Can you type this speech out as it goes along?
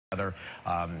other.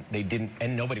 They didn't,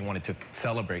 and nobody wanted to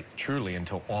celebrate truly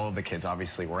until all of the kids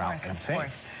obviously were out and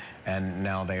safe. And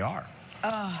now they are.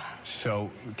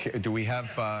 So, do we have...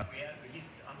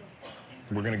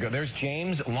 we're going to go... There's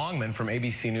James Longman from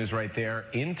ABC News right there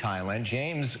in Thailand.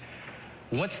 James,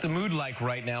 what's the mood like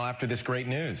right now after this great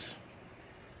news?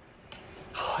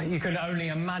 You can only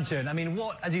imagine. I mean,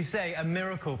 what, as you say, a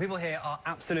miracle. People here are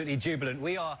absolutely jubilant.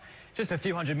 We are just a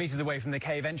few hundred meters away from the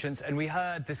cave entrance, and we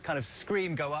heard this kind of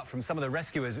scream go up from some of the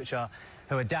rescuers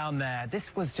who are down there.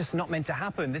 This was just not meant to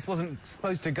happen. This wasn't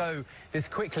supposed to go this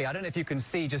quickly. I don't know if you can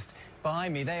see just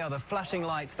behind me. They are the flashing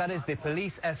lights. That is the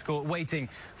police escort waiting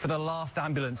for the last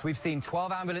ambulance. We've seen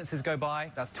 12 ambulances go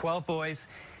by. That's 12 boys.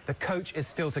 The coach is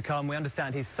still to come. We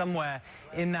understand he's somewhere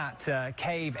in that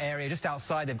cave area just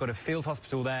outside. They've got a field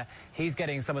hospital there. He's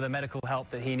getting some of the medical help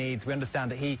that he needs. We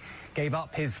understand that he gave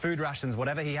up his food rations,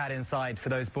 whatever he had inside, for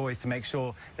those boys to make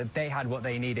sure that they had what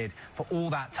they needed for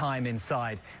all that time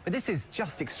inside. But this is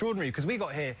just extraordinary because we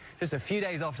got here just a few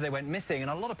days after they went missing, and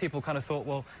a lot of people kind of thought,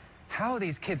 well, how are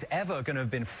these kids ever going to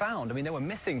have been found? I mean, they were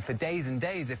missing for days and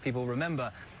days, if people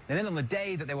remember. And then on the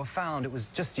day that they were found, it was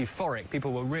just euphoric.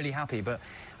 People were really happy, but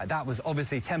that was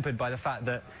obviously tempered by the fact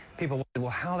that people wondered, well,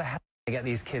 how the hell do they get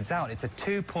these kids out? It's a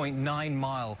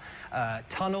 2.9-mile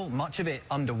tunnel, much of it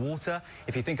underwater.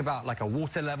 If you think about like a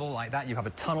water level like that, you have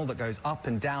a tunnel that goes up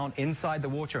and down inside the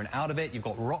water and out of it. You've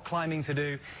got rock climbing to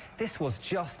do. This was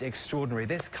just extraordinary.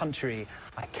 This country,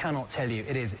 I cannot tell you,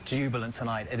 it is jubilant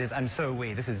tonight. It is, and so are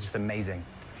we. This is just amazing.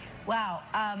 Wow.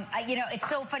 You know, it's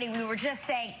so funny. We were just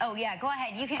saying, oh, yeah, go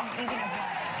ahead. You can apply.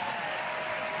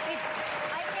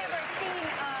 I've never seen,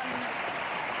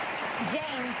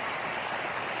 James,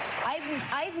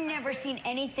 I've never seen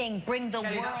anything bring the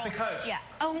world. That's the coach. Yeah.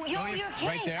 Oh, you're kidding.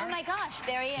 Right there? Oh, my gosh.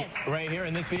 There he is. Right here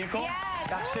in this vehicle? Yes.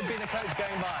 That should be the coach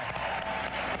going by.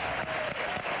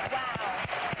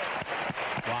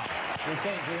 Wow. We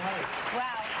think, we hope.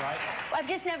 Wow. Right? I've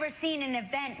just never seen an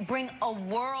event bring a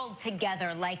world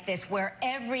together like this where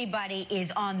everybody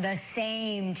is on the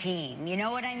same team. You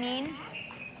know what I mean?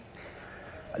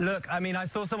 Look, I mean, I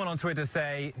saw someone on Twitter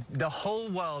say the whole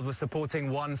world was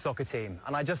supporting one soccer team,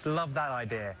 and I just love that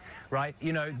idea, right?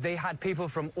 You know, they had people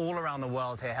from all around the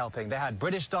world here helping. They had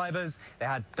British divers, they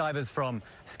had divers from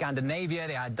Scandinavia,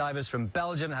 they had divers from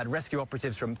Belgium, they had rescue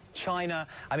operatives from China.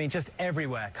 I mean, just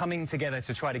everywhere, coming together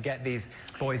to try to get these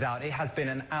boys out. It has been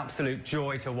an absolute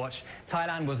joy to watch.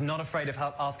 Thailand was not afraid of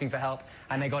asking for help,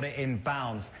 and they got it in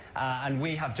bounds. And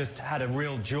we have just had a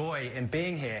real joy in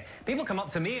being here. People come up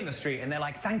to me in the street and they're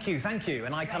like, thank you, thank you.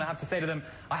 And I kind of have to say to them,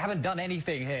 I haven't done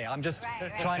anything here. I'm just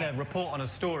trying to report on a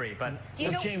story. But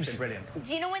James has been brilliant.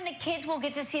 Do you know when the kids will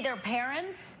get to see their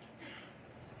parents?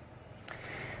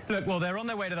 Look, well, they're on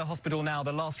their way to the hospital now,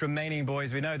 the last remaining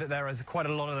boys. We know that there is quite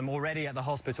a lot of them already at the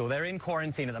hospital. They're in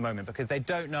quarantine at the moment because they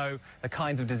don't know the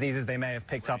kinds of diseases they may have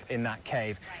picked up in that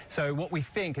cave. So what we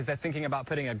think is they're thinking about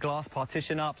putting a glass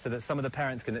partition up so that some of the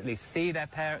parents can at least see their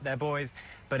boys.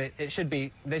 But they should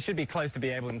be close to be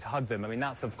able to hug them. I mean,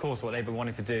 that's, of course, what they've been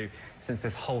wanting to do since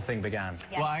this whole thing began.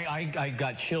 Yes. Well, I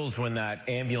got chills when that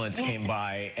ambulance came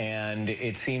by, and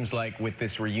it seems like with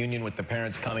this reunion with the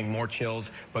parents coming, more chills,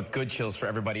 but good chills for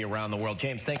everybody around the world.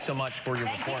 James, thanks so much for your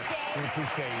report. We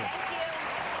appreciate you.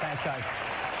 Thank you. Thanks, guys.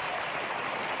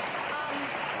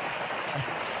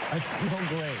 It's so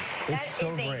great. It's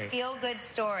so great. That is a feel-good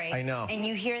story. I know. And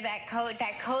you hear that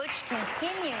coach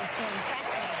continues to impress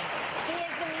me. He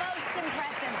is the most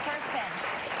impressive person.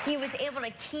 He was able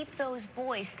to keep those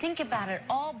boys. Think about it.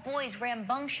 All boys,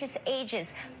 rambunctious ages,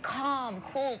 calm,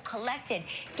 cool, collected,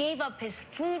 gave up his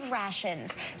food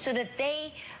rations so that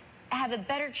they have a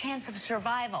better chance of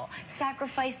survival,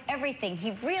 sacrificed everything. He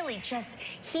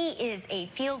is a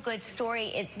feel-good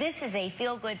story. This is a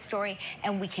feel-good story,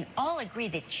 and we can all agree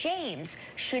that James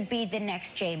should be the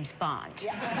next James Bond.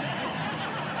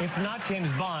 If not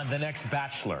James Bond, the next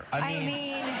Bachelor. I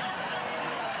mean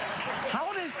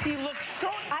how does he look so...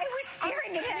 I was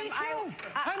staring at him. Me too.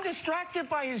 I'm distracted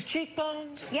by his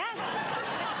cheekbones. Yes.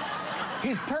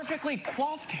 His perfectly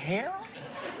coiffed hair.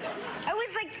 I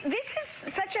was like, this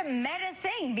is such a meta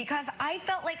thing because I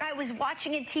felt like I was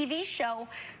watching a TV show,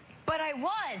 but I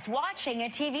was watching a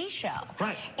TV show.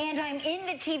 Right. And I'm in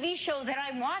the TV show that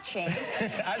I'm watching.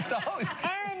 As the host.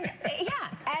 And, yeah,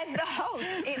 as the host.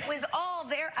 It was all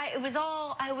there. I was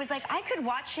like, I could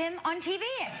watch him on TV,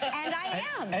 and I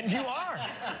am. And you are.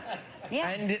 Yeah.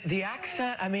 And the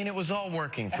accent, I mean, it was all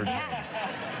working for James.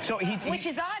 Yes. So Which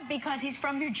is odd because he's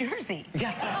from New Jersey.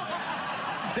 Yeah.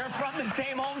 They're from the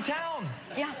same hometown.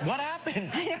 Yeah. What happened?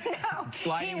 I don't know.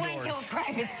 Sliding he went doors. to a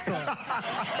private school.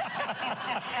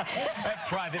 That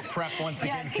private prep once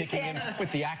again Yes, he kicking in did.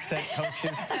 with the accent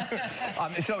coaches.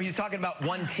 So he's talking about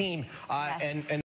one team, Yes. and